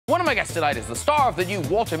One of my guests tonight is the star of the new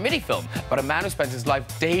Walter Mitty film about a man who spends his life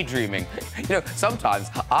daydreaming. You know, sometimes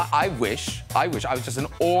I wish I was just an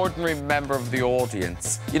ordinary member of the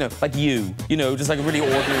audience. You know, like you. You know, just like a really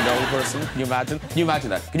ordinary normal person. Can you imagine? Can you imagine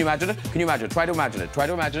that? Can you imagine it? Can you imagine it? Try to imagine it. Try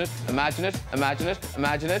to imagine it. Imagine it. Imagine it.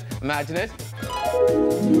 Imagine it. Imagine it.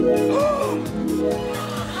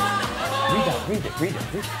 Read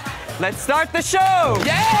it. Let's start the show!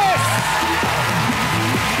 Yes!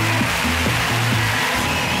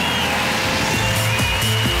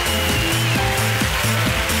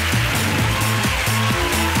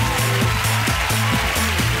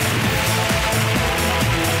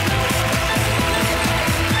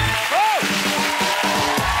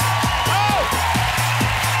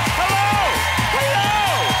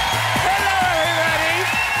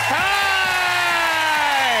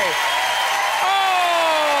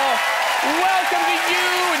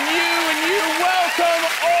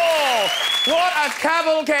 What a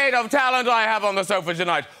cavalcade of talent I have on the sofa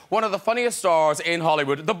tonight. One of the funniest stars in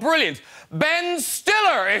Hollywood, the brilliant Ben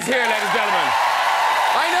Stiller is here, ladies and gentlemen.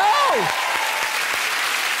 I know!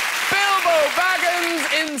 Bilbo Baggins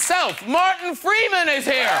himself, Martin Freeman is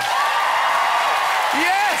here.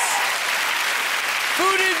 Yes!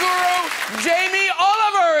 Foodie guru Jamie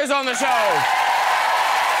Oliver is on the show.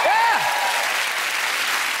 Yeah!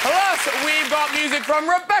 Plus, we've got music from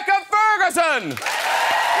Rebecca Ferguson.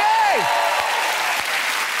 Yay!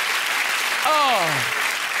 Oh.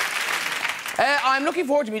 I'm looking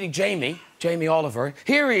forward to meeting Jamie Oliver.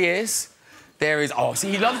 Here he is. There he is. Oh, see,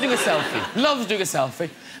 he loves doing a selfie. Loves doing a selfie.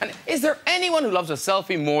 And is there anyone who loves a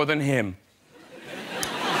selfie more than him?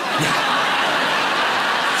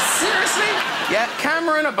 Seriously? Yeah,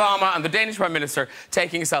 Cameron Obama and the Danish Prime Minister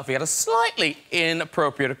taking a selfie at a slightly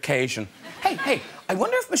inappropriate occasion. Hey, I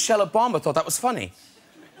wonder if Michelle Obama thought that was funny.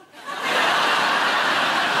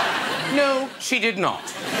 No, she did not.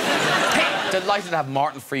 Hey, delighted to have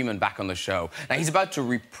Martin Freeman back on the show. Now, he's about to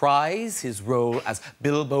reprise his role as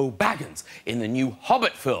Bilbo Baggins in the new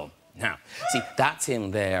Hobbit film. Now, see, that's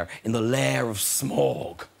him there in the lair of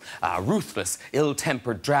Smaug, a ruthless,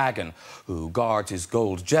 ill-tempered dragon who guards his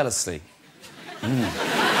gold jealously.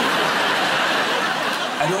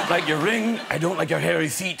 I don't like your ring, I don't like your hairy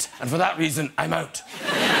feet, and for that reason, I'm out.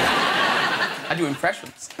 I do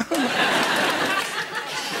impressions.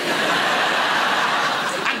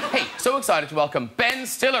 So excited to welcome Ben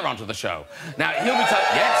Stiller onto the show. Now, he'll be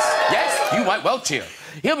telling... Yes, you might well cheer.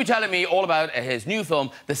 He'll be telling me all about his new film,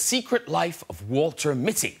 The Secret Life of Walter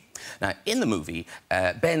Mitty. Now, in the movie,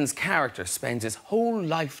 Ben's character spends his whole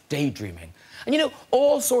life daydreaming. And, you know,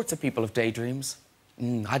 all sorts of people have daydreams.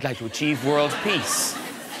 I'd like to achieve world peace.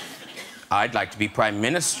 I'd like to be Prime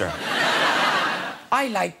Minister. I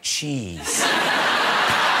like cheese.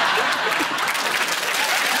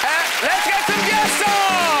 Let's get some guests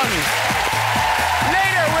on!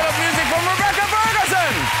 Later, we'll have music from Rebecca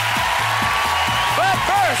Ferguson. But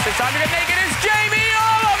first, it's time to get naked. It's Jamie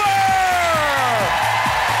Oliver!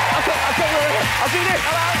 I'll do this.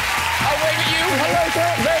 Hello. I'll wave at you. Hello, sir.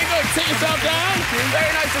 Very good. Sit yourself down. Very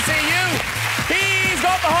nice to see you. He's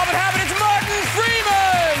got the Hobbit habit. It's Martin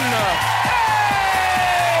Freeman!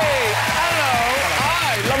 Hey! Hello.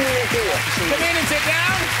 Hi. Lovely to see you. Come in and sit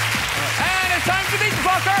down. And it's time to meet the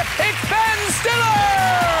fucker. It's Ben Stiller!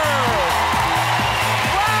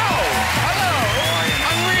 Wow! Hello!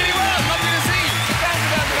 I'm really well. Lovely to see you. Sit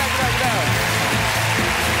down.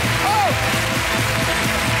 Oh!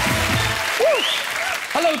 Woo!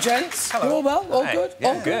 Hello, gents. Hello. You all well? All Hi. good? Yeah,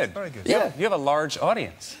 All good. Very good. Yeah. You have a large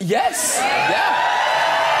audience. Yes! Yeah.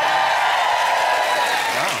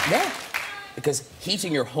 Wow. Yeah. Because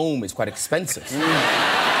heating your home is quite expensive.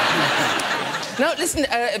 Now, listen,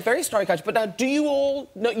 very sorry, Catch, but now, do you all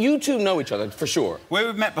know... You two know each other, for sure? Where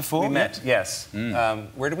we've met before? We met, yes.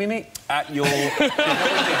 Where did we meet? At your...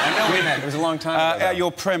 I know we met. It was a long time ago. at your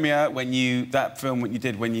premiere, when you... That film, what you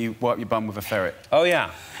did when you wiped your bum with a ferret. Oh, yeah.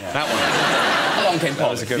 That one. Along came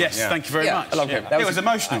Paul. Yes, thank you very much. Along came. It was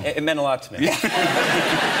emotional. It meant a lot to me.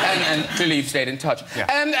 and clearly you've stayed in touch. Yeah.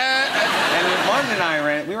 And Martin and I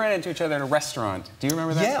ran into each other at a restaurant. Do you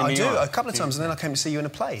remember that? Yeah, In I New do. York? A couple of times, and then I came to see you in a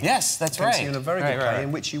play. Yes, that's I came to see right. you in a very good play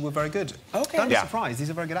in which you were very good. Okay. Don't be Yeah. surprised. He's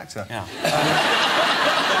a very good actor. Yeah.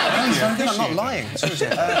 He's very good. I'm not lying. Seriously.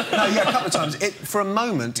 No, yeah, a couple of times. For a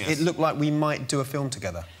moment, it looked like we might do a film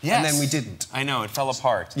together. Yes. And then we didn't. I know, it fell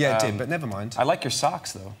apart. Yeah, it did, but never mind. I like your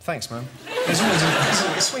socks, though. Thanks, man.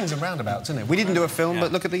 It swings and roundabouts, doesn't it? We didn't do a film,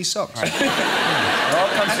 but look at these socks. Right. It all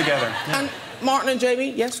comes together. And Martin and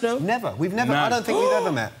Jamie, yes, no? Never. We've never... No. I don't think we've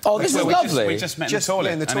ever met. Oh, this is lovely. We just met in the toilet,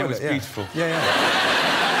 yeah, in the and it toilet, was beautiful. Yeah.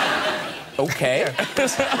 Okay.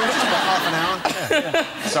 Just about half an hour. Yeah.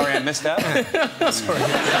 Sorry I missed out. Sorry.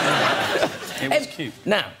 It was cute.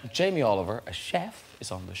 Now, Jamie Oliver, a chef,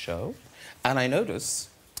 is on the show, and I notice...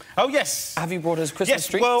 Oh, yes. Have you brought us Christmas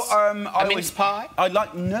treats? Well, a mince pie? I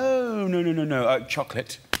like... No.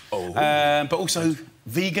 Chocolate. Oh. But also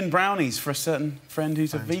vegan brownies for a certain friend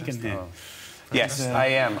who's a vegan here. Oh. Yes, I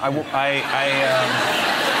am.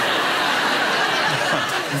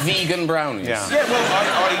 Vegan brownies? Yeah. Yeah,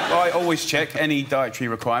 well, I always check any dietary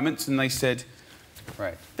requirements, and they said...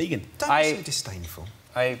 Right. Vegan. Don't be so disdainful.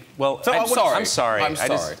 I'm sorry. I'm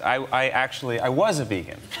sorry. I was a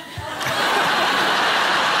vegan.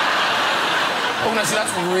 Oh, no, so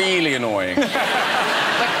that's really annoying. Like,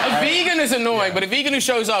 a vegan is annoying, but a vegan who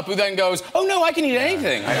shows up who then goes, oh, no, I can eat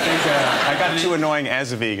anything. I think I got too annoying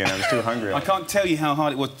as a vegan. I was too hungry. I can't tell you how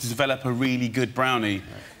hard it was to develop a really good brownie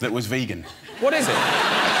that was vegan. What is it?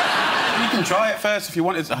 You can try it first if you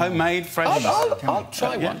want. It's homemade, fresh. I'll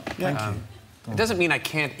try one. Thank you. It doesn't mean I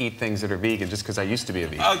can't eat things that are vegan just because I used to be a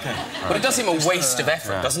vegan. OK. But it does seem a waste of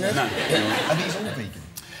effort, doesn't it? No. Are these all vegan?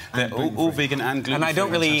 They're all vegan and gluten-free. And I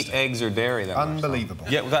don't really eat eggs or dairy that much. Unbelievable.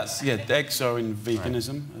 Yeah, well, that's... Yeah, eggs are in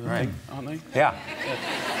veganism, I think, aren't they? Yeah.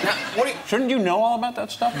 Now, Shouldn't you know all about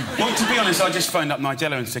that stuff? Well, to be honest, I just phoned up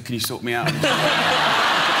Nigella and said, can you sort me out? The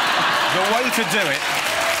way to do it...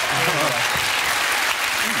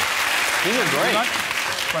 These are great.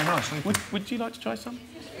 Very nice. Would you like to try some?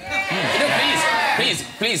 Please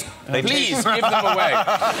give them away.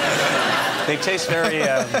 They taste very.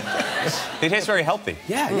 They taste very healthy.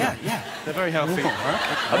 Yeah. They're very healthy.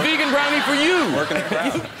 A vegan brownie for you. Working the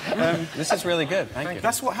crowd. This is really good. Thank you.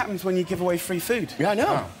 That's what happens when you give away free food. Yeah, I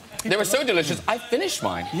know. They were so delicious, I finished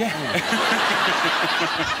mine. Yeah.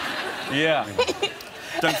 Yeah.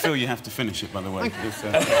 Don't feel you have to finish it, by the way.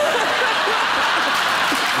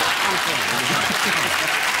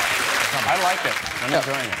 I like it. I'm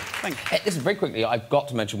enjoying it. Thank you. Listen, very quickly, I've got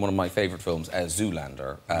to mention one of my favourite films,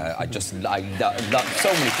 Zoolander. I love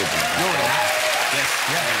so many kids in it.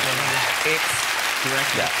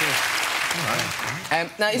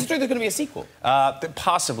 It's... now, is it true there's going to be a sequel?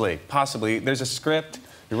 Possibly. There's a script.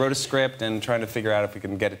 We wrote a script and trying to figure out if we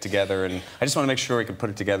can get it together, and I just want to make sure we can put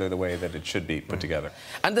it together the way that it should be put together.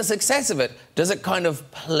 And the success of it, does it kind of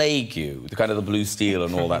plague you? The kind of the blue steel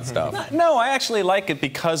and all that stuff? No, I actually like it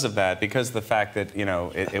because of that, because of the fact that, you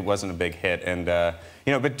know, it wasn't a big hit, and,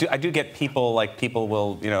 you know, but I do get people, like, people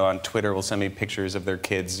will, you know, on Twitter will send me pictures of their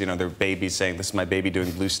kids, you know, their babies saying, this is my baby doing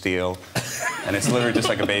blue steel, and it's literally just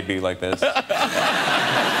like a baby like this.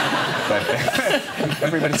 But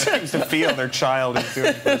everybody seems to feel their child is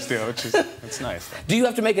doing blue steel, which is, it's nice. Do you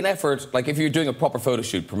have to make an effort, like if you're doing a proper photo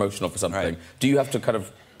shoot, promotional for something, do you have to kind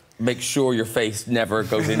of make sure your face never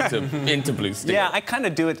goes into blue steel? Yeah, I kind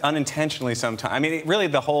of do it unintentionally sometimes. I mean, really,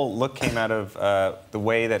 the whole look came out of the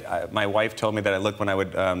way that my wife told me that I looked when I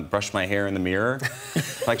would brush my hair in the mirror.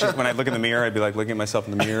 Like, just when I look in the mirror, I'd be like looking at myself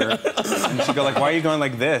in the mirror, and she'd go like, "Why are you going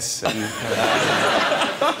like this?" And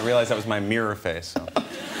I realized that was my mirror face. So.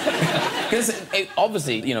 Because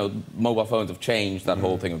obviously, you know, mobile phones have changed that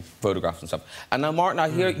whole thing of photographs and stuff. And now, Martin, I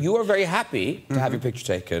hear you are very happy to have your picture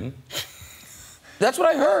taken. That's what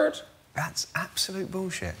I heard. That's absolute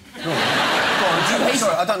bullshit. Go on.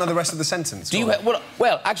 Sorry, I don't know the rest of the sentence. Do you?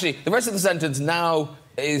 Well, actually, the rest of the sentence now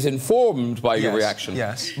is informed by your reaction.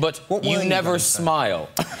 Yes. But you never smile.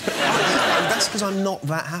 That's because I'm not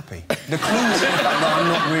that happy. The clue is in the fact that I'm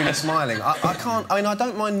not really smiling. I can't... I mean, I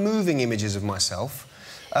don't mind moving images of myself.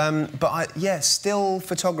 But still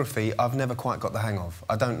photography, I've never quite got the hang of.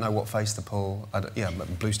 I don't know what face to pull.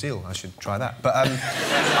 Blue steel, I should try that. But,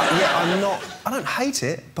 I'm not... I don't hate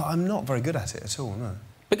it, but I'm not very good at it at all, no.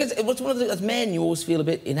 Because it was one of the... As men, you always feel a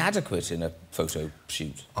bit inadequate in a photo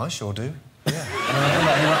shoot. I sure do, yeah.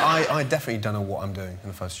 I definitely don't know what I'm doing in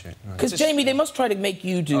a photo shoot. Because, Jamie, they must try to make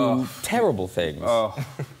you do terrible things. Oh.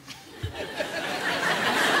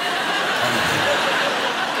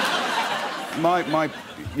 My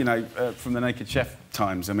you know, from the Naked Chef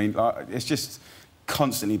times, I mean, it's just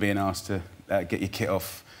constantly being asked to get your kit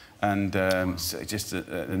off, and so just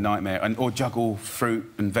a nightmare. Or juggle fruit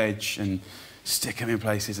and veg and stick them in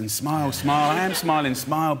places and smile. I am smiling,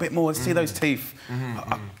 smile, a bit more. See those teeth,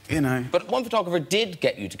 you know. But one photographer did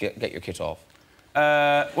get you to get your kit off.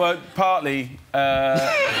 Well, partly. Well,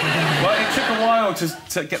 it took a while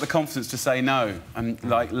to get the confidence to say no and,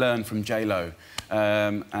 like, learn from J-Lo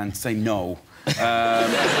and say no.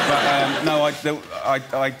 No,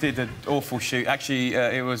 I did an awful shoot. Actually,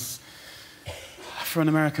 it was for an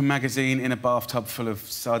American magazine in a bathtub full of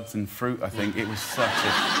suds and fruit, I think. It was such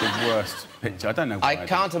the worst picture. I don't know why I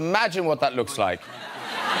can't imagine what that looks like.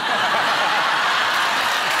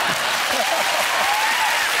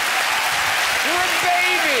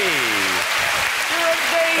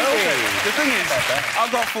 The thing is,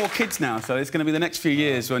 I've got 4 kids now, so it's going to be the next few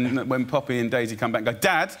years when Poppy and Daisy come back and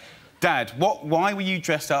go, Dad, why were you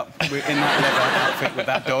dressed up in that leather outfit with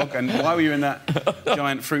that dog, and why were you in that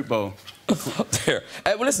giant fruit bowl? Dear.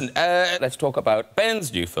 Well, listen, let's talk about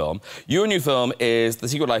Ben's new film. Your new film is The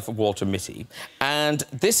Secret Life of Walter Mitty, and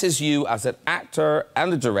this is you as an actor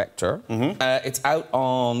and a director. It's out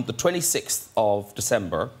on the 26th of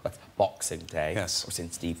December. That's Boxing Day. Yes. Or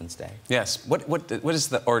St. Stephen's Day. Yes. What is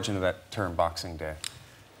the origin of that term, Boxing Day?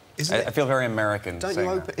 I feel very American. Don't you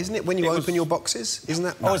open? Isn't it when you open your boxes? Isn't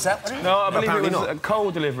that? Oh, is that what it is? No, I believe it was not. a coal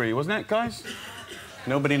delivery, wasn't it, guys?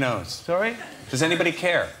 Nobody knows. Sorry? Does anybody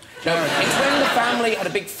care? No, it's when the family had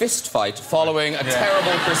a big fist fight following a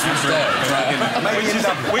terrible Christmas Day.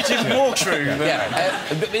 Which is more true.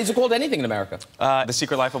 Is it called anything in America? The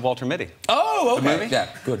Secret Life of Walter Mitty. Oh, okay. The movie? Yeah,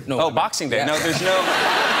 good. No, Boxing Day. Yeah. No, there's no...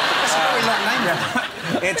 That's a very long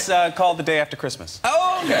name. It's called The Day After Christmas.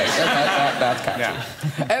 Oh, OK. That's catchy.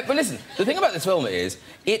 Yeah. But listen, the thing about this film is,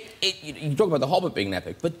 you talk about The Hobbit being an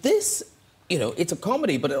epic, but this, you know, it's a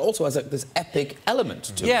comedy, but it also has this epic element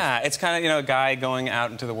to it. Yeah, it's kind of, you know, a guy going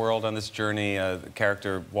out into the world on this journey. The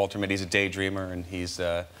character, Walter Mitty's a daydreamer, and he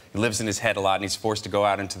lives in his head a lot, and he's forced to go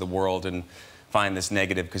out into the world and find this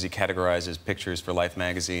negative because he categorizes pictures for Life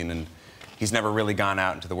magazine, and he's never really gone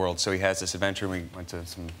out into the world, so he has this adventure. We went to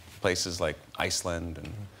some places like Iceland, and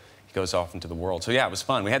he goes off into the world. So, yeah, it was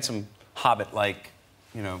fun. We had some Hobbit-like,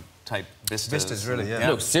 you know, type vistas. Vistas, really, yeah.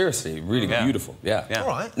 No, seriously, really beautiful. Yeah. All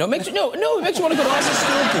right. No, it makes you want to go to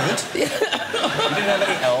Iceland. Still good. We didn't have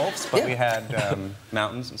any elves, but we had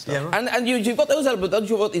mountains and stuff. Yeah, right. And you've got those elements, don't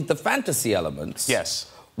you have the fantasy elements?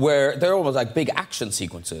 Yes. Where they're almost like big action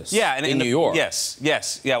sequences. Yeah, and in New York. Yes.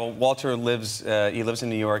 Yeah, well, Walter lives, he lives in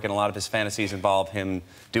New York, and a lot of his fantasies involve him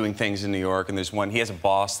doing things in New York. And there's one, he has a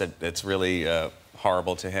boss that's really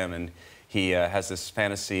horrible to him, and he has this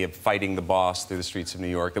fantasy of fighting the boss through the streets of New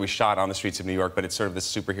York that we shot on the streets of New York, but it's sort of this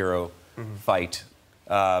superhero fight.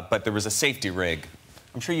 But there was a safety rig.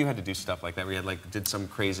 I'm sure you had to do stuff like that, where you had, did some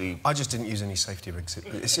crazy... I just didn't use any safety rigs.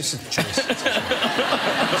 It's just a choice.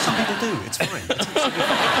 Some people do. It's fine. It's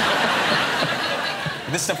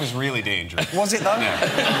This stuff was really dangerous. Was it, though? Yeah.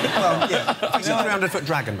 Well, yeah. It's a 300-foot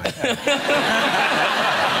dragon, mate.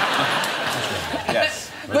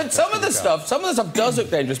 Yes. But some of the stuff does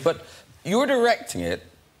look dangerous, but you're directing it,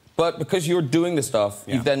 but because you're doing the stuff,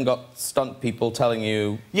 you've then got stunt people telling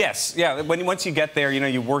you... Yes, yeah. Once you get there, you know,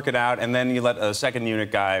 you work it out, and then you let a second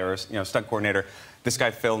unit guy or, you know, stunt coordinator, this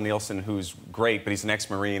guy Phil Nielsen, who's great, but he's an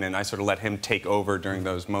ex-Marine, and I sort of let him take over during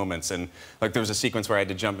those moments. And like there was a sequence where I had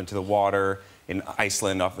to jump into the water in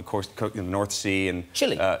Iceland off the coast in the North Sea and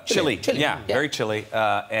chilly. Yeah, very chilly.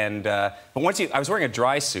 But once I was wearing a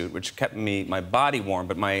dry suit, which kept my body warm,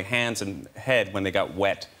 but my hands and head, when they got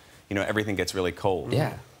wet, you know, everything gets really cold.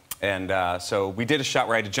 Yeah. And so we did a shot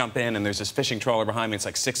where I had to jump in, and there's this fishing trawler behind me. It's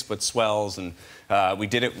like 6-foot swells, and we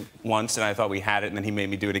did it once, and I thought we had it, and then he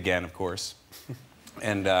made me do it again, of course.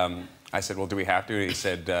 And I said, well, do we have to? And he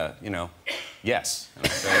said, you know, yes. And I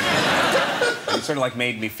said, and he sort of like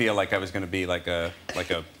made me feel like I was going to be like a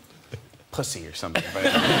pussy or something. But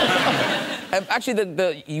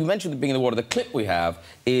actually, you mentioned being in the water. The clip we have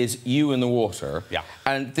is you in the water. Yeah.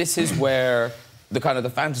 And this is where the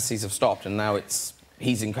fantasies have stopped, and now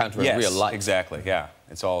he's encountering real life. Exactly, yeah.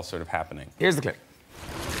 It's all sort of happening. Here's the clip.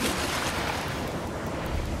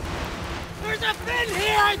 There's a fin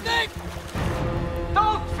here, I think!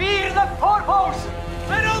 Don't fear the porpoise!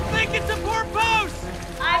 I don't think it's a porpoise!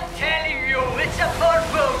 I'm telling you, it's a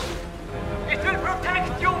porpoise! It will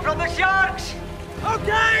protect you from the sharks!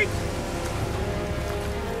 Okay!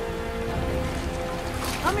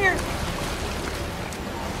 Come here!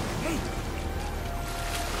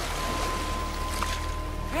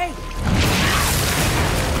 Hey!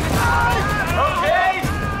 Okay,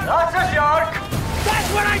 that's a shark! That's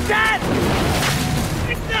what I said!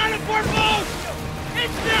 It's not a porpoise!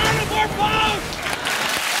 It's not a porpoise!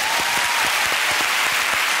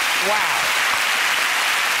 Wow.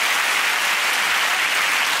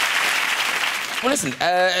 Well, listen,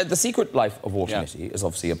 The Secret Life of Walter Mitty is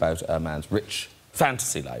obviously about a man's rich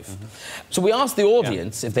fantasy life. So we asked the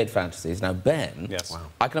audience if they'd fantasies. Now, Ben,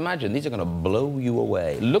 I can imagine these are going to blow you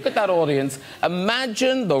away. Look at that audience.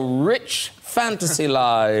 Imagine the rich fantasy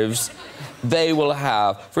lives they will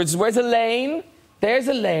have. For instance, where's Elaine? There's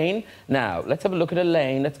Elaine. Now, let's have a look at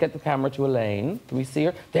Elaine. Let's get the camera to Elaine. Can we see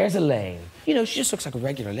her? There's Elaine. You know, she just looks like a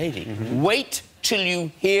regular lady. Wait till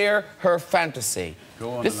you hear her fantasy.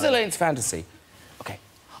 Go on, this is Elaine's fantasy. Okay.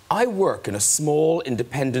 I work in a small,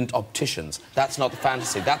 independent opticians. That's not the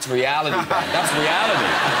fantasy. That's reality, Ben. That's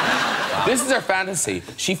reality. This is her fantasy.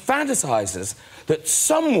 She fantasizes that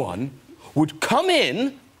someone would come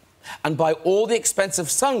in and buy all the expensive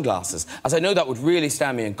sunglasses, as I know that would really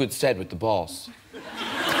stand me in good stead with the boss.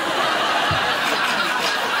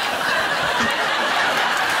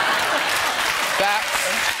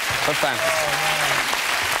 That's the fantasy.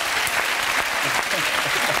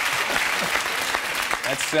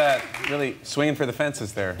 That's really swinging for the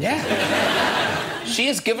fences there. Yeah. She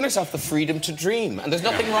has given herself the freedom to dream, and there's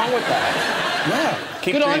nothing wrong with that. Yeah.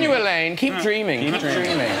 Good on you, Elaine. Keep dreaming. Keep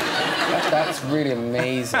dreaming. That's really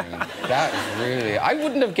amazing. That is really... I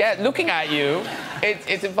wouldn't have guessed... Looking at you,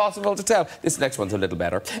 it's impossible to tell. This next one's a little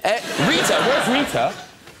better. Rita. Where's Rita?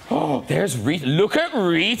 Oh, there's Rita. Look at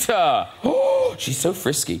Rita. Oh, she's so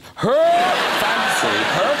frisky. Her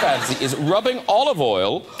fantasy is rubbing olive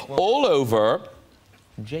oil all over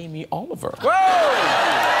Jamie Oliver. Whoa!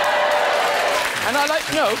 And I like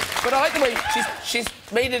the way she's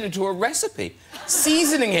made it into a recipe,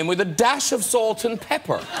 seasoning him with a dash of salt and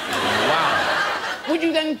pepper. Wow. Would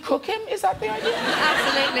you then cook him? Is that the idea?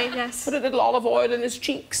 Absolutely, yes. Put a little olive oil in his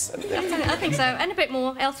cheeks. I think so, and a bit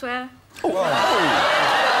more elsewhere. Oh.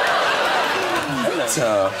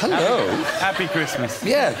 Hello. Happy Christmas.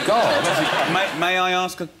 Yeah, God. May I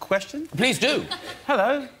ask a question? Please do.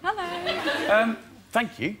 Hello. Hello.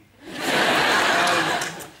 Thank you.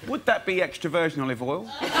 Would that be extra virgin olive oil?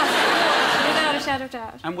 Without a shadow of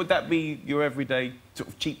doubt. And would that be your everyday sort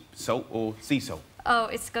of cheap salt or sea salt? Oh,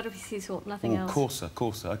 it's got to be sea salt, nothing else. Coarser,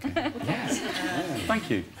 okay. Yes. Thank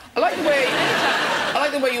you. I like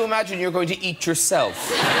the way you imagine you're going to eat yourself.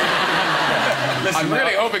 Listen, I'm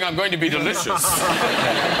really hoping I'm going to be delicious.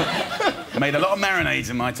 Made a lot of marinades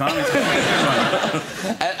in my time.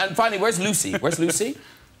 And finally, where's Lucy? Where's Lucy?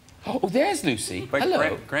 Oh, there's Lucy. Wait,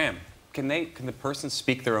 hello. Graham, can the person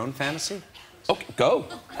speak their own fantasy? Okay, go.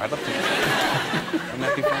 I'd love to. Wouldn't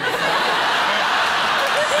that be fun?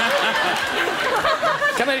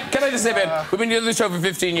 Can I just say, Ben, we've been doing this show for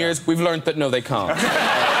 15 years. We've learned that no, they can't.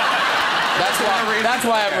 That's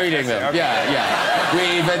why I'm reading them. Okay.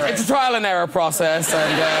 Yeah. It's a trial and error process,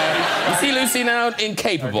 and you see Lucy now,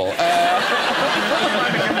 incapable.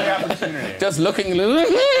 Just looking.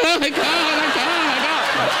 I can't.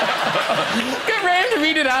 Get ready to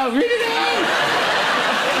read it out.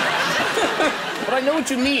 But I know what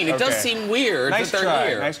you mean. It does seem weird that they're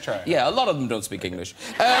here. Nice try. Yeah, a lot of them don't speak English.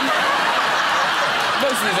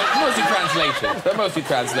 Mostly translated. They're mostly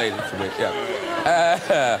translated for me,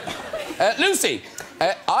 yeah. Lucy,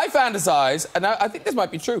 I fantasize, and I think this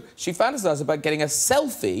might be true, she fantasized about getting a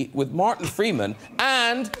selfie with Martin Freeman,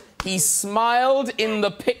 and he smiled in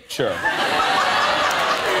the picture.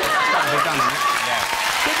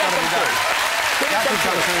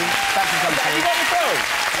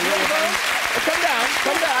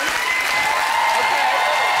 Come down. Okay.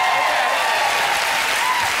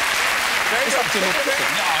 Very good.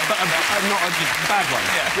 I'm not a bad one.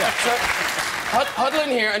 Yeah. So, huddle in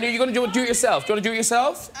here, and you're going to do it yourself. Do you want to do it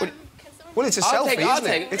yourself? Well, it's a I'll selfie, take it, I'll isn't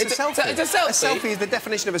take it? it. It's a selfie. It's a selfie. A selfie is the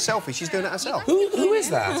definition of a selfie. She's doing it herself. Who is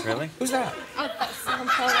that? Really? Who's that? Oh, that's someone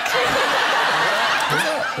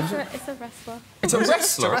It's a wrestler. It's a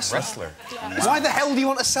wrestler? It's a wrestler. Yeah. Why the hell do you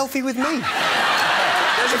want a selfie with me?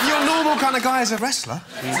 If you're a normal kind of guy as a wrestler...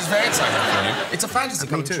 This is very exciting for you. It's a fantasy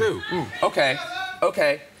come true. Okay.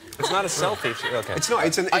 It's not a selfie. Okay. It's not.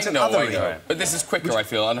 It's an I know. othering. But this is quicker, I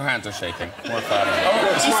feel, and her hands are shaking. More fun.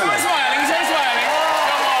 Oh, He's smiling.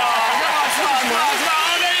 Come on.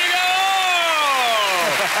 Oh, there you go!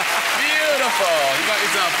 Beautiful. You got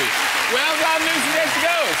your selfie. Well done, Lucy. There she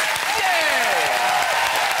goes. Yay!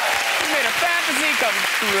 You made a fantasy come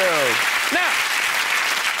true. Now...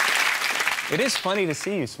 It is funny to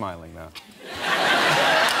see you smiling, though.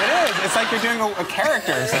 It is. It's like you're doing a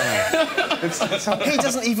character or something. He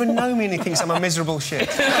doesn't even know me and he thinks I'm a miserable shit.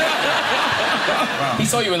 Wow. He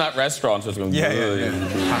saw you in that restaurant. So was going, Hey,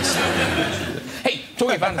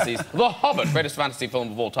 talking of fantasies, The Hobbit, greatest fantasy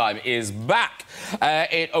film of all time, is back.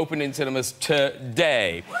 It opened in cinemas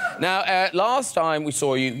today. Now, last time we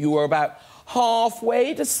saw you, you were about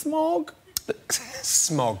halfway to Smog.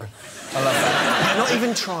 Smog. I love that. Not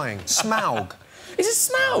even trying. Smaug. Is it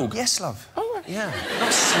Smaug? Yes, love. Oh, right. Yeah.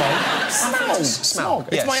 Not smog. Smaug.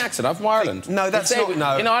 Smaug. It's my accent. I'm from Ireland. No, that's not...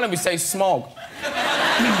 No. In Ireland, we say smog.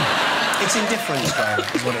 It's indifference, Graham,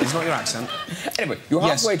 is what it is. It's not your accent. Anyway, you're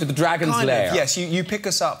halfway to the Dragon's Lair. Yes, you pick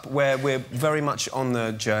us up where we're very much on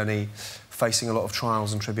the journey, facing a lot of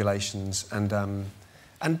trials and tribulations, and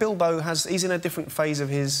Bilbo he's in a different phase of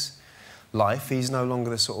his life. He's no longer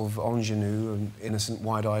the sort of ingenue and innocent,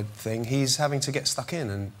 wide-eyed thing. He's having to get stuck in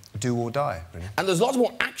and do or die, really. And there's lots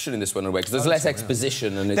more action in this one, in a way, because there's less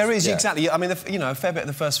exposition. And there is, exactly. I mean, you know, a fair bit of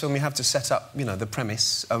the first film, you have to set up, you know, the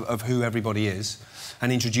premise of who everybody is.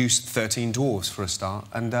 and introduce 13 dwarves for a start.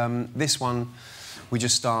 And this one, we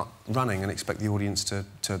just start running and expect the audience to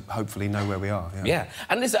hopefully know where we are. Yeah,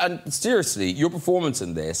 and listen, and seriously, your performance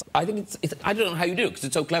in this, I think it's I don't know how you do it, because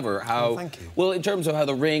it's so clever how... Oh, thank you. Well, in terms of how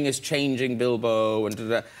the ring is changing Bilbo and...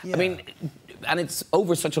 Yeah. I mean, and it's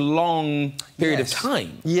over such a long period of Yes.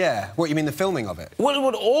 time. Yeah. What, you mean the filming of it?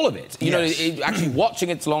 Well, all of it. You Yes. know, actually watching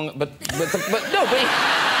it's long, but no, but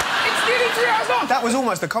it's nearly 3 hours long. That was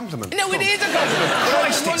almost a compliment. No, it is a compliment.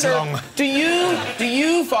 Christ, it's long. Do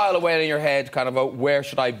you file away in your head kind of a where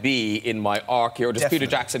should I be in my arc here, or does Peter Definitely.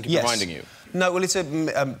 Jackson keep Yes. reminding you? No, well, it's a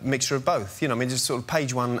mixture of both. You know, I mean, just sort of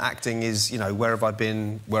page one acting is, you know, where have I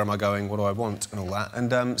been, where am I going, what do I want, and all that.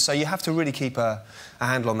 And so you have to really keep a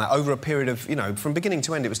handle on that over a period of, you know, from beginning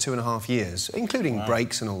to end, it was 2.5 years, including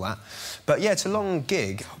breaks and all that. But yeah, it's a long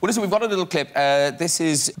gig. Well, listen, we've got a little clip. This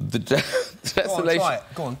is the desolation. try it.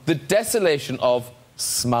 Go on. The desolation of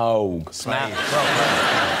Smaug. Smaug.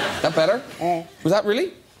 That better? Was that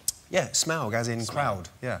really? Yeah, Smaug, as in crowd,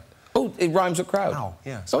 yeah. Oh, it rhymes with crowd. Smaug,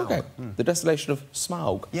 yeah, Smaug. Okay. The desolation of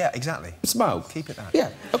Smaug. Yeah, exactly. Smaug. Keep it that.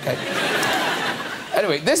 Yeah, OK.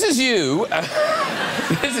 Anyway, this is you.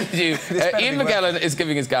 This is you. Ian McKellen is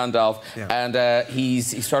giving his Gandalf, and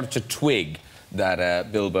he's started to twig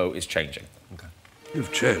that Bilbo is changing. Okay.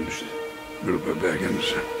 You've changed, Bilbo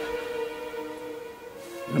Baggins.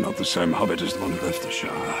 You're not the same hobbit as the one who left the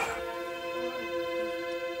Shire.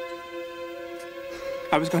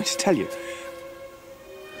 I was going to tell you.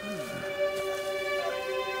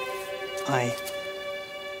 I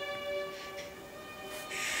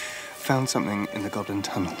found something in the Goblin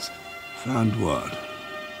tunnels. Found what?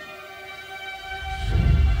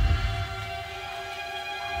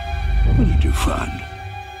 What did you find?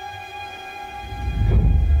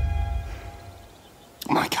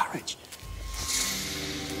 My courage.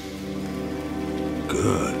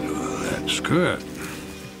 Good, well, that's good.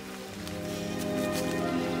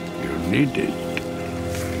 You need it.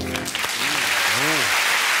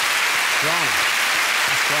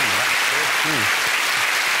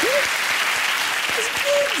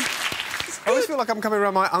 I always feel like I'm coming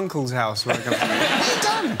around my uncle's house. Where I go, well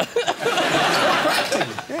done!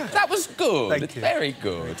 That was good. Thank you. Very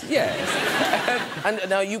good. Yes. And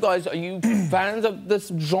now, you guys, are you fans of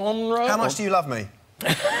this genre? How much do you love me? I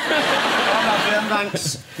love you,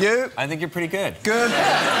 thanks. You? I think you're pretty good. Good.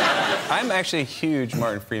 I'm actually a huge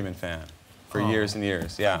Martin Freeman fan for years and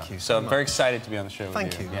years. Yeah. Thank you so so I'm very excited to be on the show with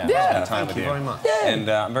Thank you. you. Yeah. Yeah. Spend time Thank with you very much. And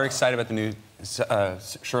I'm very excited about the new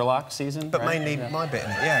Sherlock season. But right? mainly my bit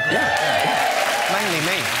in it, yeah. Mainly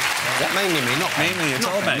me. Mainly me, not Mainly, it's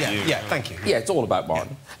all about you. Yeah, thank you. Yeah, it's all about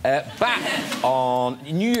Martin. Back on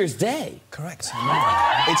New Year's Day. Correct.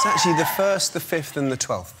 It's actually the 1st, the 5th and the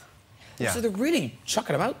 12th. Yeah. So they're really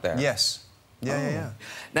chucking them out there. Yes. Yeah.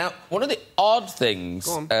 Now, one of the odd things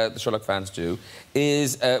Go on. the Sherlock fans do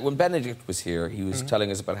is when Benedict was here, he was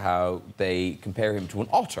telling us about how they compare him to an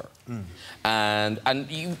otter. And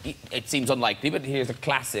it seems unlikely, but here's a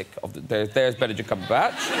classic of there's Benedict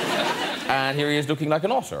Cumberbatch, and here he is looking like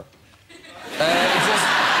an otter. It's just,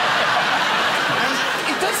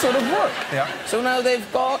 it does sort of work. Yeah. So now they've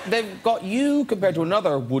got you compared to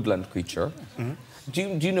another woodland creature. Do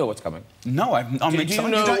you know what's coming? No, I'm you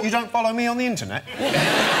excited. know- You don't follow me on the internet?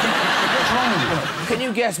 What's wrong with you? Can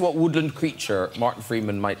you guess what woodland creature Martin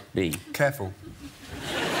Freeman might be? Careful.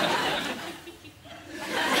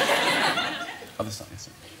 Other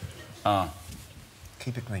side.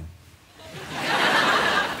 Keep it clean.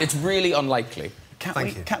 It's really unlikely.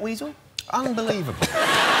 Thank you. Cat weasel? Unbelievable.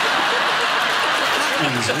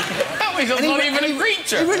 That weasel's not even a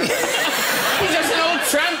creature. He's just an old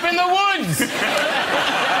tramp in the woods.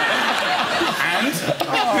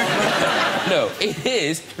 No,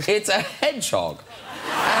 it's a hedgehog.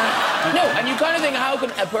 No, and you kind of think, how can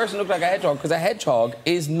a person look like a hedgehog? Because a hedgehog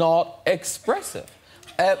is not expressive.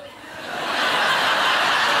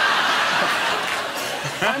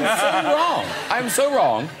 I'm so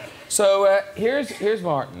wrong. So here's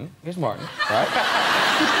Martin. Here's Martin, right?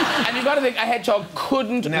 And you've got to think, a hedgehog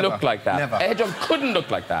couldn't look like that. Never. A hedgehog couldn't look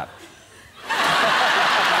like that.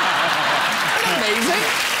 Amazing.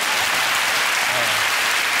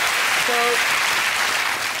 So,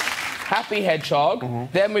 happy hedgehog.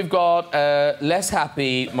 Then we've got less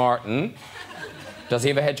happy Martin. Does he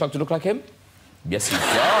have a hedgehog to look like him? Yes, he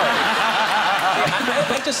does.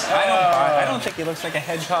 I don't think he looks like a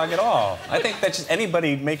hedgehog at all. I think that's just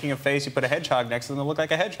anybody making a face, you put a hedgehog next to them, they'll look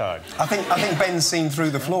like a hedgehog. I think Ben's seen through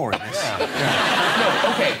the floor in this. No,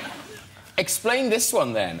 OK. Explain this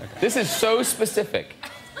one, then. Okay. This is so specific.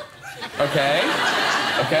 OK?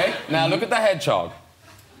 OK? Now, look at the hedgehog.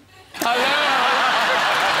 Hello!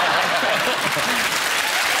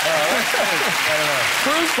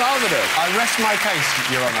 Proof positive. I rest my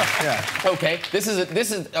case, Your Honour. Yeah. Okay, this is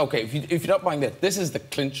okay. If you're not buying this is the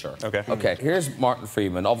clincher. Okay. Okay. Here's Martin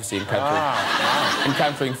Freeman, obviously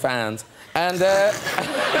encountering fans, and how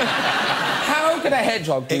can a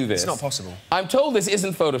hedgehog do this? It's not possible. I'm told this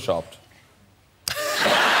isn't photoshopped.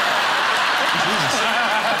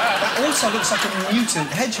 That also looks like a mutant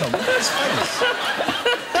hedgehog. Look at his face.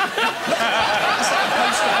 That's like a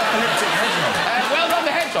post-apocalyptic hedgehog. Well done,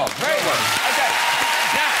 the hedgehog. Very good. Okay.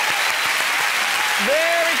 Now,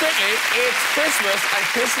 very quickly, it's Christmas, and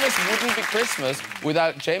Christmas wouldn't be Christmas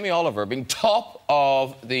without Jamie Oliver being top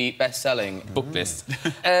of the best-selling book list.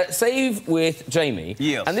 Save with Jamie.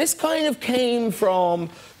 Yes. And this kind of came from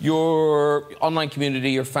your online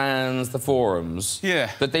community, your fans, the forums.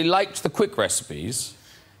 Yeah. That they liked the quick recipes.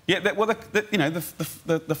 Yeah, well, you know,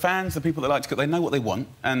 the fans, the people that like to cook, they know what they want,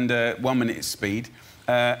 and 1 minute it's speed,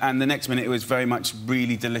 and the next minute it was very much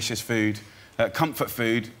really delicious food, comfort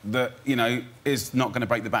food that, you know, is not going to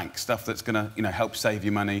break the bank, stuff that's going to, you know, help save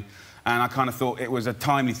you money. And I kind of thought it was a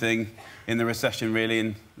timely thing in the recession, really,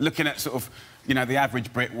 and looking at sort of, you know, the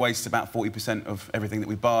average Brit wastes about 40% of everything that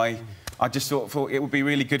we buy. I just sort of thought it would be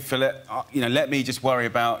really good for, you know, let me just worry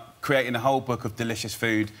about creating a whole book of delicious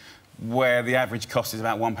food where the average cost is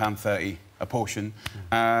about £1.30 a portion,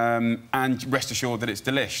 and rest assured that it's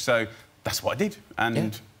delish. So that's what I did,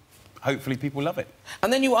 and hopefully people love it.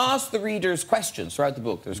 And then you ask the readers questions throughout the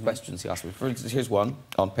book. There's questions he asked me. For instance, here's one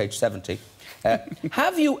on page 70.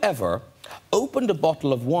 Have you ever opened a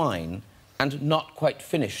bottle of wine and not quite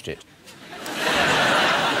finished it?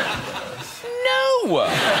 No!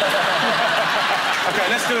 OK,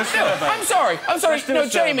 let's do a survey. I'm sorry. No,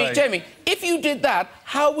 survey. Jamie, if you did that,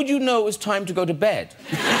 how would you know it was time to go to bed?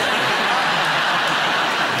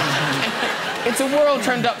 It's a world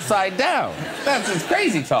turned upside down. That's just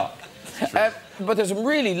crazy talk. But there's some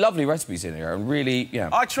really lovely recipes in here, and really, yeah.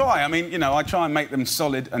 I try. I mean, you know, I try and make them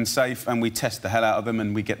solid and safe, and we test the hell out of them,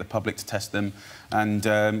 and we get the public to test them,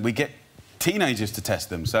 and we get teenagers to test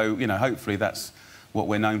them. So, you know, hopefully that's what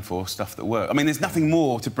we're known for, stuff that works. I mean, there's nothing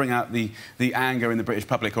more to bring out the anger in the British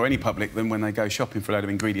public, or any public, than when they go shopping for a load of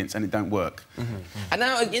ingredients and it don't work. And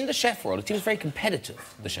now, in the chef world, it seems very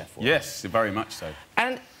competitive, the chef world. Yes, very much so.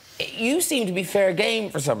 And you seem to be fair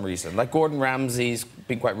game for some reason. Like Gordon Ramsay's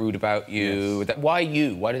been quite rude about you. Yes. Why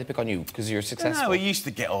you? Why did they pick on you? Because you're successful? No, we used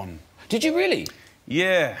to get on. Did you really?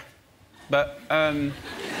 Yeah. But, I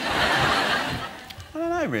don't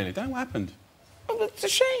know, really. Don't know what happened. Oh, that's a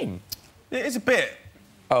shame. It is a bit.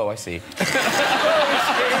 Oh, I see.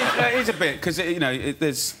 Well, it is a bit, because, you know,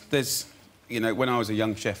 there's... You know, when I was a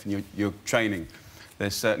young chef and you're training,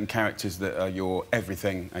 there's certain characters that are your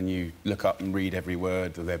everything, and you look up and read every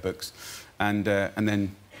word of their books. And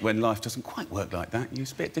then when life doesn't quite work like that,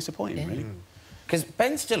 it's a bit disappointing, really. Because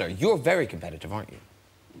Ben Stiller, you're very competitive, aren't you?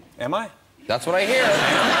 Am I? That's what I hear.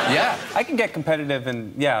 Yeah. I can get competitive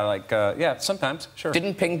and, yeah, like, yeah, sometimes, sure.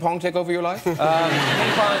 Didn't ping pong take over your life? Ping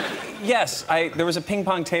pong, yes. There was a ping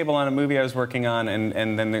pong table on a movie I was working on,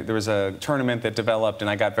 and then there was a tournament that developed, and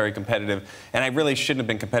I got very competitive. And I really shouldn't have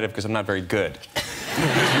been competitive because I'm not very good.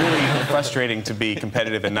 It's really frustrating to be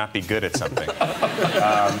competitive and not be good at something.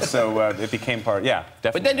 So it became part, yeah,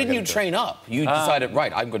 definitely. But then didn't you train up? You decided,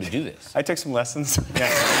 right, I'm going to do this. I took some lessons. Yeah.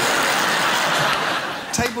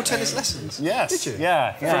 Table tennis lessons? Yes. Did you?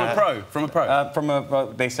 Yeah. From a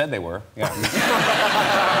pro? They said they were, yeah. Is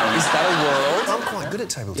that a world? I'm quite good at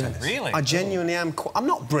table tennis. Really? I genuinely am. I'm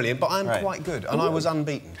not brilliant, but I'm quite good. And I was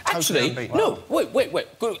unbeaten. Actually, totally unbeaten. no, wait.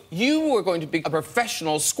 Good. You were going to be a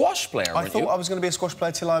professional squash player, I thought I was going to be a squash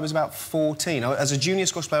player till I was about 14. As a junior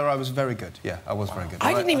squash player, I was very good. Yeah, I was very good.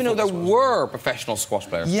 I didn't even know there were professional squash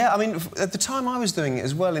players. Yeah, I mean, at the time I was doing it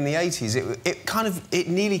as well in the 80s, it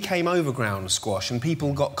nearly came overground squash, and people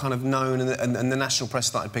got kind of known, and the national press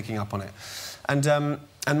started picking up on it.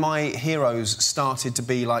 And my heroes started to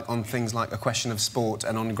be like on things like A Question of Sport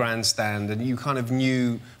and on Grandstand, and you kind of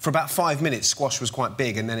knew for about 5 minutes squash was quite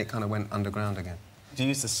big, and then it kind of went underground again. Do you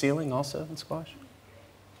use the ceiling also in squash?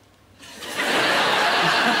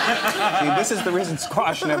 See, this is the reason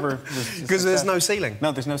squash never... Because there's no ceiling.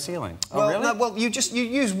 No, there's no ceiling. Well, oh, really? No, well, you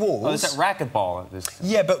use walls. Oh, is that racquetball?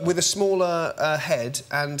 Yeah, but with a smaller head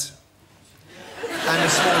and a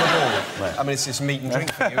smaller ball. Right. I mean, it's just meat and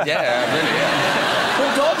drink for you. Yeah, really, yeah.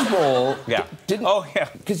 Well, dodgeball... Yeah. Didn't... Oh, yeah.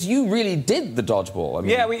 Because you really did the dodgeball. I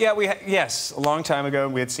mean... Yes, a long time ago,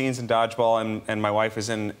 we had scenes in dodgeball, and my wife was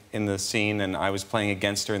in the scene, and I was playing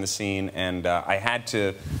against her in the scene, and I had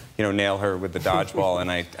to, you know, nail her with the dodgeball,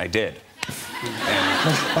 and I did.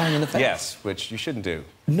 And, bang in the face? Yes, which you shouldn't do.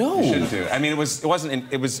 No. You shouldn't do. I mean, it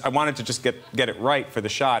wasn't... I wanted to just get it right for the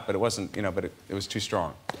shot, but it wasn't, you know, but it was too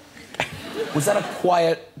strong. Was that a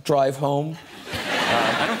quiet drive home?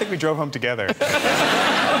 I don't think we drove home together.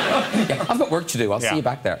 Yeah, I've got work to do. I'll see you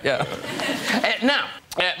back there. Yeah. Now,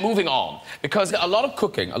 moving on, because a lot of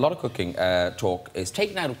cooking talk is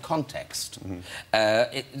taken out of context.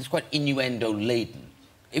 It's quite innuendo-laden.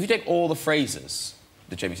 If you take all the phrases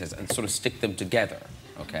that Jamie says and sort of stick them together,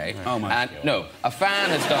 okay? Oh, my God. No, a fan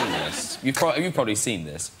has done this. You've probably seen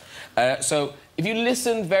this. So if you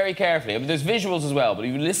listen very carefully, I mean, there's visuals as well, but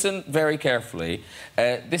if you listen very carefully,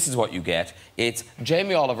 this is what you get. It's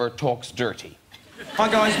Jamie Oliver talks dirty. Hi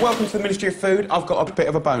guys, welcome to the Ministry of Food. I've got a bit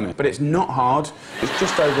of a boner, but it's not hard. It's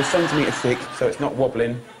just over a centimetre thick, so it's not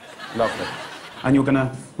wobbling. Lovely. And you're going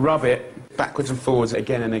to rub it backwards and forwards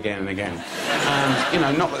again and again and again. And, you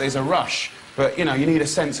know, not that there's a rush, but, you know, you need a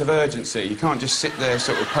sense of urgency. You can't just sit there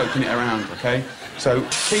sort of poking it around, OK? So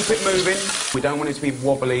keep it moving. We don't want it to be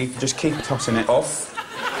wobbly. Just keep tossing it off.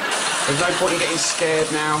 There's no point in getting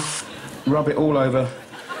scared now. Rub it all over.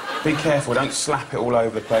 Be careful, don't slap it all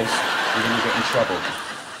over the place. You're going to get in trouble.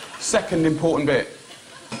 Second important bit.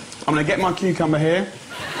 I'm going to get my cucumber here.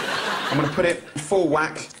 I'm going to put it full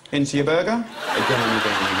whack into your burger. Again and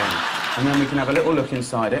again and again. And then we can have a little look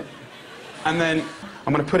inside it. And then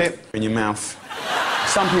I'm going to put it in your mouth.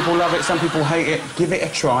 Some people love it, some people hate it. Give it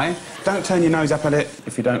a try. Don't turn your nose up at it.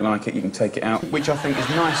 If you don't like it, you can take it out. Which I think is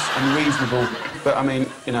nice and reasonable. But, I mean,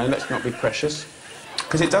 you know, let's not be precious.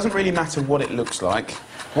 Because it doesn't really matter what it looks like.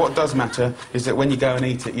 What does matter is that when you go and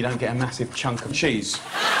eat it, you don't get a massive chunk of cheese.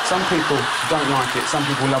 Some people don't like it, some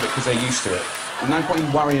people love it because they're used to it. There's no point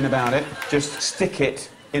in worrying about it. Just stick it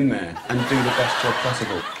in there and do the best job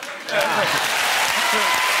possible.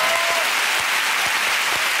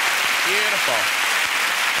 Beautiful.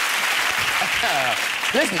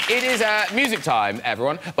 Listen, it is music time,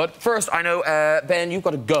 everyone. But first, I know, Ben, you've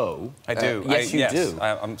got to go. I do. Yes, you do.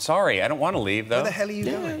 I'm sorry. I don't want to leave, though. Where the hell are you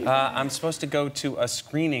going? I'm supposed to go to a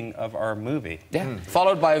screening of our movie. Yeah.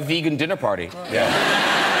 Followed by a vegan dinner party.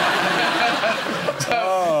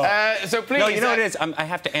 So please... No, you know what it is? I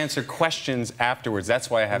have to answer questions afterwards. That's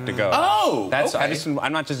why I have to go. Oh, okay.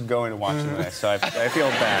 I'm not just going to watch the so I feel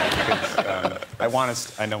bad because I want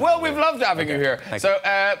to... I know. Well, we've loved having you here. So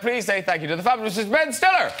please say thank you to the fabulous Ben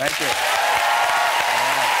Stiller. Thank you.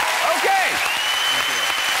 Okay. Thank you.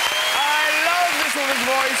 I love this woman's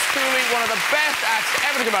voice. Truly one of the best acts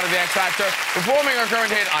ever to come out of the X Factor. Performing her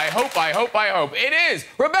current hit, I Hope, I Hope, I Hope. It is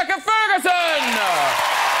Rebecca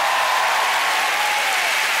Ferguson.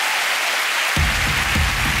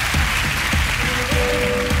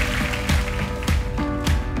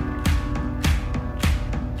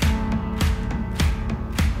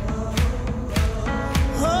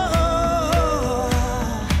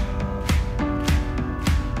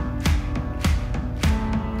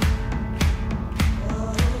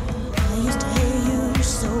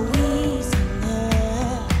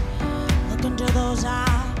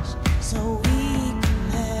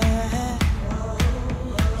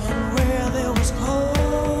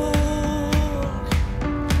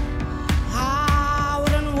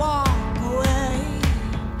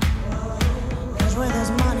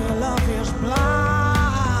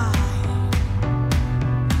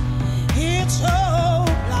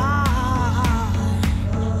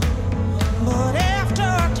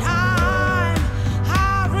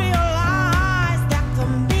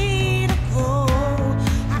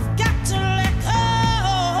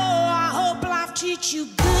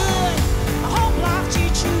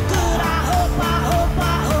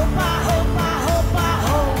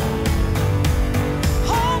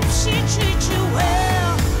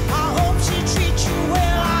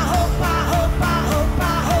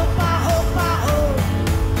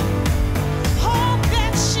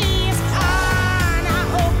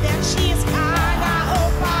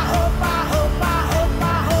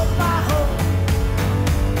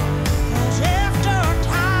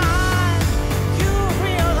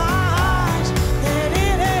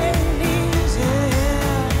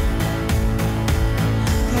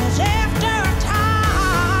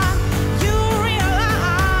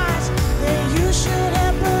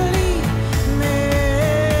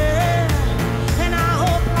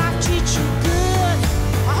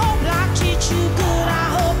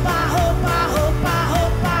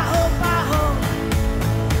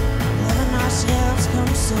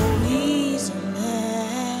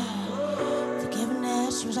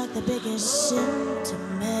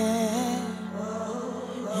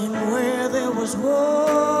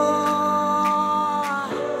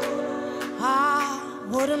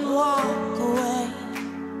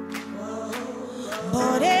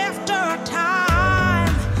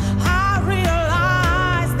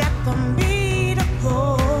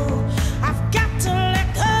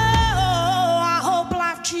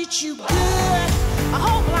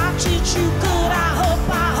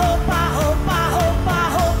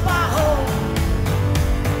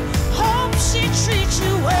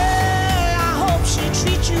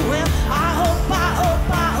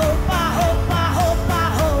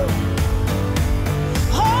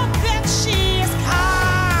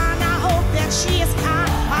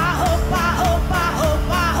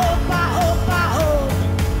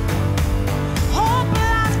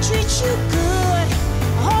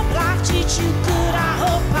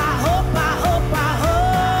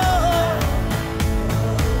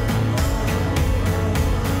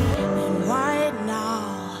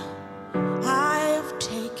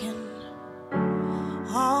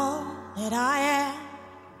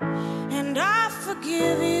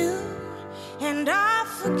 forgive you, and I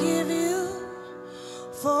forgive you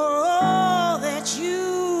for all that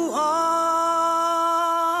you are.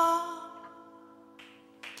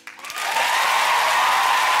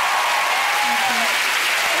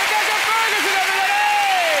 Rebecca Ferguson,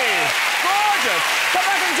 everybody! Gorgeous! Come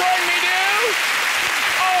back and join me, dude!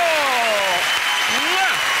 Oh!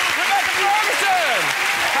 Mwah. Rebecca Ferguson!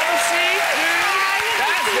 Have a seat, dude!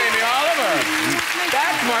 That's Jamie Oliver!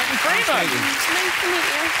 That's Martin Freeman! Nice to meet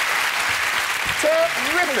you.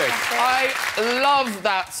 Terrific! I love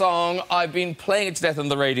that song. I've been playing it to death on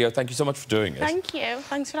the radio. Thank you so much for doing it. Thank you.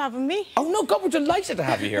 Thanks for having me. Oh, no, God, we're delighted to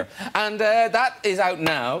have you here. And that is out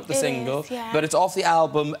now, the single. Is, yeah. But it's off the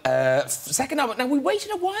album, second album. Now, we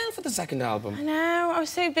waited a while for the second album. I know, I was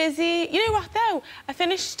so busy. You know what, though? I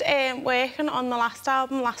finished working on the last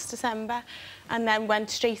album last December and then went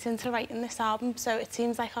straight into writing this album, so it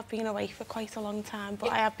seems like I've been away for quite a long time, but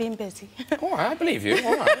I have been busy. All right, I believe you.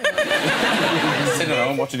 All right. Sitting at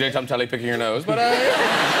home watching daytime telly, picking your nose, but...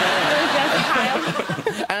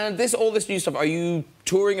 And all this new stuff, are you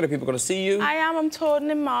touring and are people going to see you? I am. I'm touring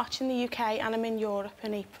in March in the UK and I'm in Europe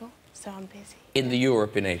in April, so I'm busy. In the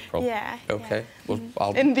Europe in April? Yeah. OK. Well,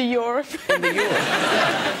 I'll... In the Europe. In the Europe.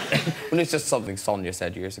 Well, it's just something Sonia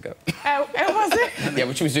said years ago. Oh, was it? Yeah,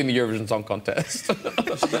 when she was doing the Eurovision Song Contest.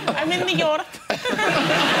 I'm in the Europe.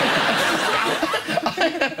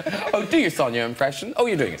 Oh, do your Sonia impression. Oh,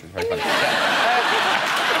 you're doing it. It's very funny.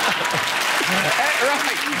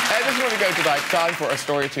 Right, this is where we go tonight. Time for a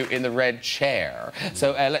story or two in the red chair.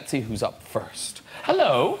 So let's see who's up first.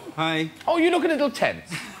 Hello. Hi. Oh, you look a little tense.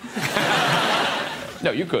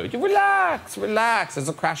 No, you're good. You relax, relax. There's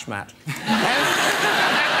a crash mat.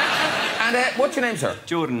 And what's your name, sir?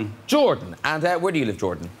 Jordan. Jordan. And where do you live,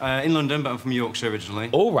 Jordan? In London, but I'm from Yorkshire originally.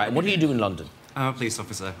 All right. What do you do in London? I'm a police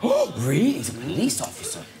officer. Oh, really? He's a police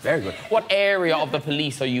officer. Very good. What area of the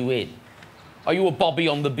police are you in? Are you a Bobby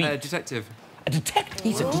on the beat? Detective. A detective?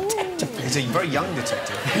 He's a detective. He's a very young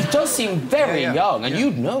detective. He does seem very young, and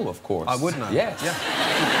you'd know, of course. I would know. Yes. Yeah.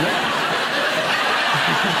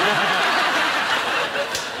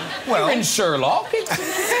 Well, you're in Sherlock. It's,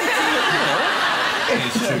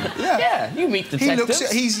 It's true. Yeah, you meet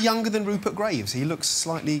detectives. He's younger than Rupert Graves. He looks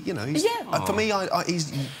slightly, you know... He's, for me,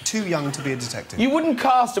 he's too young to be a detective. You wouldn't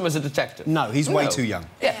cast him as a detective? No, he's way too young.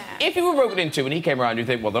 Yeah. If you were broken into and he came around, you'd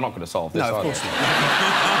think, well, they're not going to solve this, No, of course not.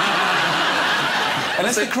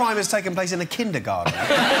 Unless the crime has taken place in a kindergarten.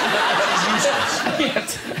 That is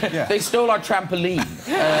useless. Yes. They stole our trampoline.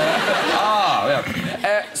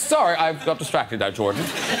 Sorry, I've got distracted now, Jordan.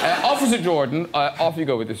 Officer Jordan, off you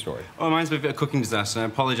go with this story. Well, mine's been a bit of a cooking disaster,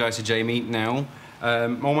 and I apologise to Jamie now.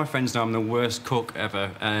 All my friends know I'm the worst cook ever,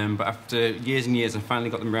 but after years and years, I finally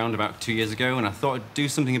got them round about 2 years ago, and I thought I'd do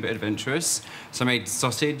something a bit adventurous. So I made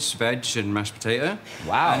sausage, veg, and mashed potato.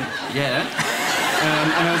 Wow.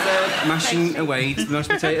 And I was there mashing away the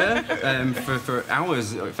mashed potato for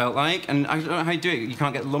hours, it felt like, and I don't know how you do it. You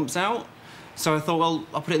can't get lumps out. So I thought, well,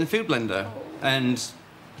 I'll put it in the food blender, and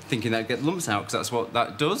thinking that'd get lumps out, because that's what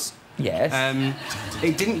that does. Yes.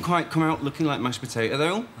 It didn't quite come out looking like mashed potato,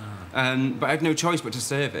 though. But I had no choice but to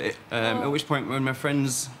serve it. At which point, when my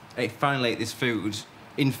friends finally ate this food,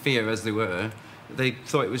 in fear as they were, they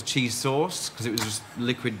thought it was cheese sauce, because it was just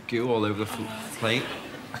liquid goo all over the plate.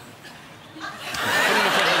 I don't know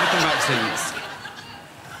if I've ever come back since.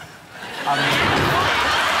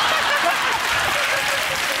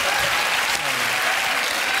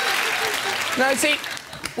 Now, see,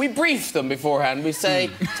 we brief them beforehand. We say,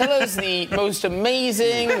 tell us the most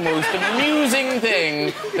amazing, most amusing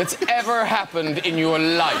thing that's ever happened in your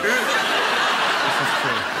life. This is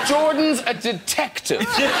true. Jordan's a detective.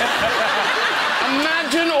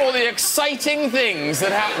 Imagine all the exciting things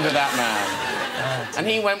that happened to that man. And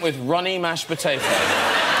he went with runny mashed potato.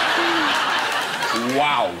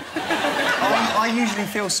 Wow. I usually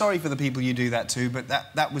feel sorry for the people you do that to, but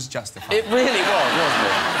that was justified. It really was, wasn't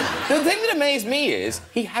it? The thing that amazed me is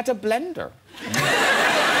he had a blender.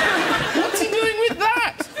 What's he doing with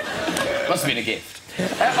that? Must have been a gift.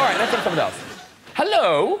 All right, let's go to someone else.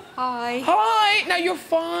 Hello. Hi. Hi. Now, you're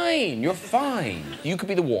fine. You're fine. You could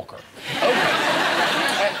be the walker.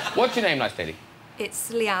 OK. What's your name, nice lady? It's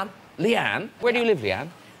Leanne. Leanne? Where do you live, Leanne?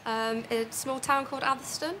 In a small town called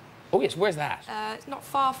Atherstone. Oh, yes. Where's that? It's not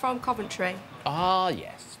far from Coventry. Ah,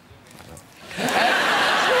 yes.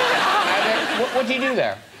 What do you do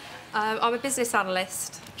there? I'm a business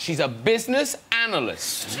analyst. She's a business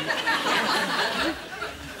analyst.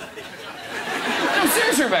 No,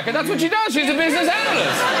 seriously, Rebecca, that's what she does. She's a business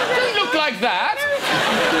analyst. Doesn't look like that.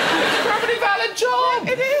 It's a perfectly valid job.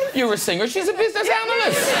 It is. You're a singer. She's a business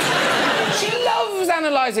analyst. She loves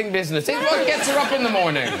analysing business. It's what gets her up in the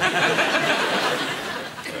morning.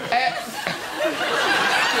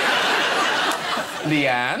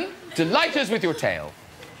 Leanne, delight us with your tale.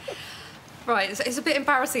 Right, it's a bit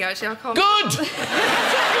embarrassing, actually. I can't... Good!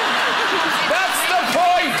 That's the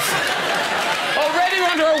point! Already we're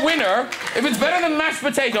under a winner. If it's better than mashed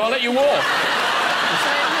potato, I'll let you walk.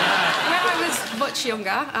 When I was much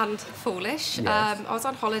younger and foolish, Yes. I was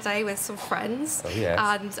on holiday with some friends. Oh, yes.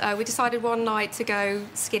 And we decided one night to go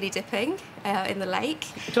skinny dipping in the lake.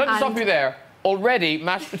 So let me stop you there. Already,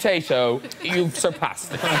 mashed potato, you've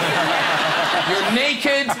surpassed it. You're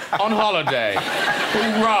naked on holiday.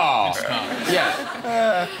 Hurrah!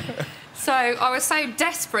 Yeah. So I was so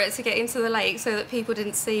desperate to get into the lake so that people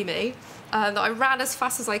didn't see me that I ran as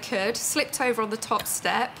fast as I could, slipped over on the top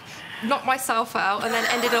step, knocked myself out, and then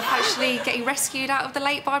ended up actually getting rescued out of the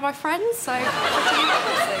lake by my friends. So,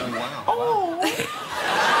 wow. Oh!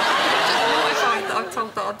 I'm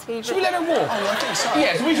told that on TV. Should we let her walk? Oh, I think so.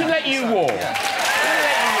 Yes, we should let you walk. Yeah.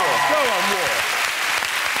 Let you walk. Go on, walk.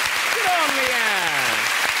 Get on, Leanne.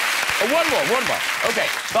 Oh, one more. OK,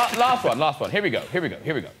 last one. Here we go.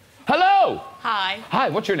 Hello! Hi. Hi,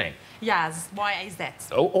 what's your name? Yaz. Y-A-Z.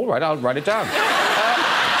 Oh, all right, I'll write it down.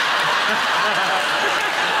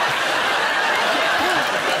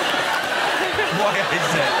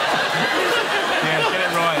 Y-A-Z. Yeah, get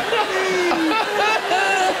it right.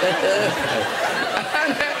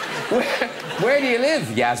 Where do you live,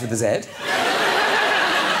 Yaz with a Z?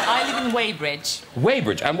 I live in Weybridge.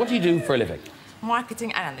 Weybridge. And what do you do for a living?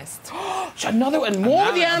 Marketing analyst. Another one. More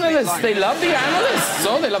of the analysts. They love the analysts.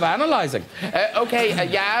 Oh, they love analysing. OK,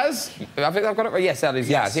 Yaz. I think I've got it right. Yes, that is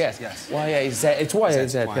Yaz. Yes. Y-A-Z. It's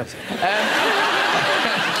Y-A-Z.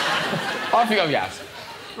 Off you go, Yaz.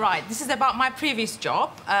 Right, this is about my previous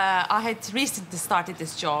job. I had recently started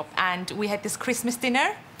this job, and we had this Christmas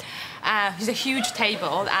dinner. It's a huge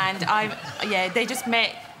table, and they just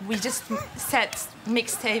met. We just set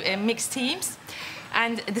mixed teams,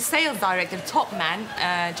 and the sales director, the top man,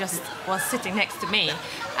 just was sitting next to me,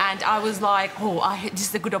 and I was like, this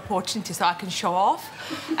is a good opportunity, so I can show off.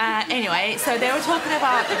 Anyway, so they were talking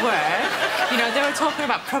about work, they were talking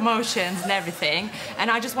about promotions and everything, and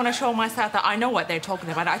I just want to show myself that I know what they're talking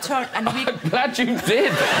about. I turned and we. I'm glad you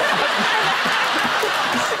did.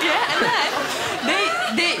 Yeah, and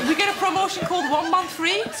then we get a promotion called 1 month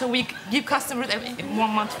free, so we give customers a 1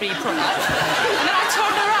 month free product. And then I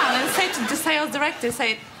turned around and said to the sales director,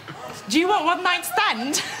 do you want 1 night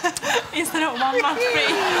stand instead of 1 month free?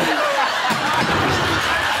 Oh,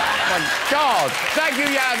 my God. Thank you,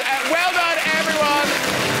 Yaz. Well done, everyone.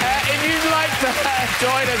 If you'd like to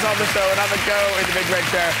join us on the show and have a go in the Big Red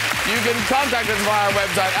Chair, you can contact us via our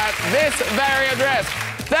website at this very address.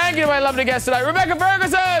 Thank you to my lovely guests tonight, Rebecca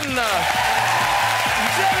Ferguson,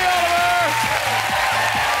 Jimmy Oliver,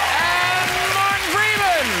 and Martin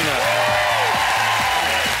Freeman.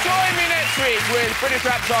 Join me next week with British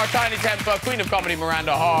rap star Tiny Tempa, Queen of Comedy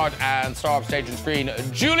Miranda Hart, and star of stage and screen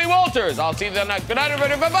Julie Walters. I'll see you then next. Good night,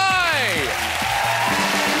 everybody. Bye-bye.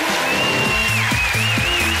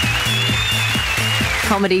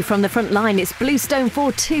 Comedy from the front line. It's Bluestone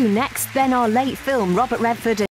 4-2 next, then our late film, Robert Redford.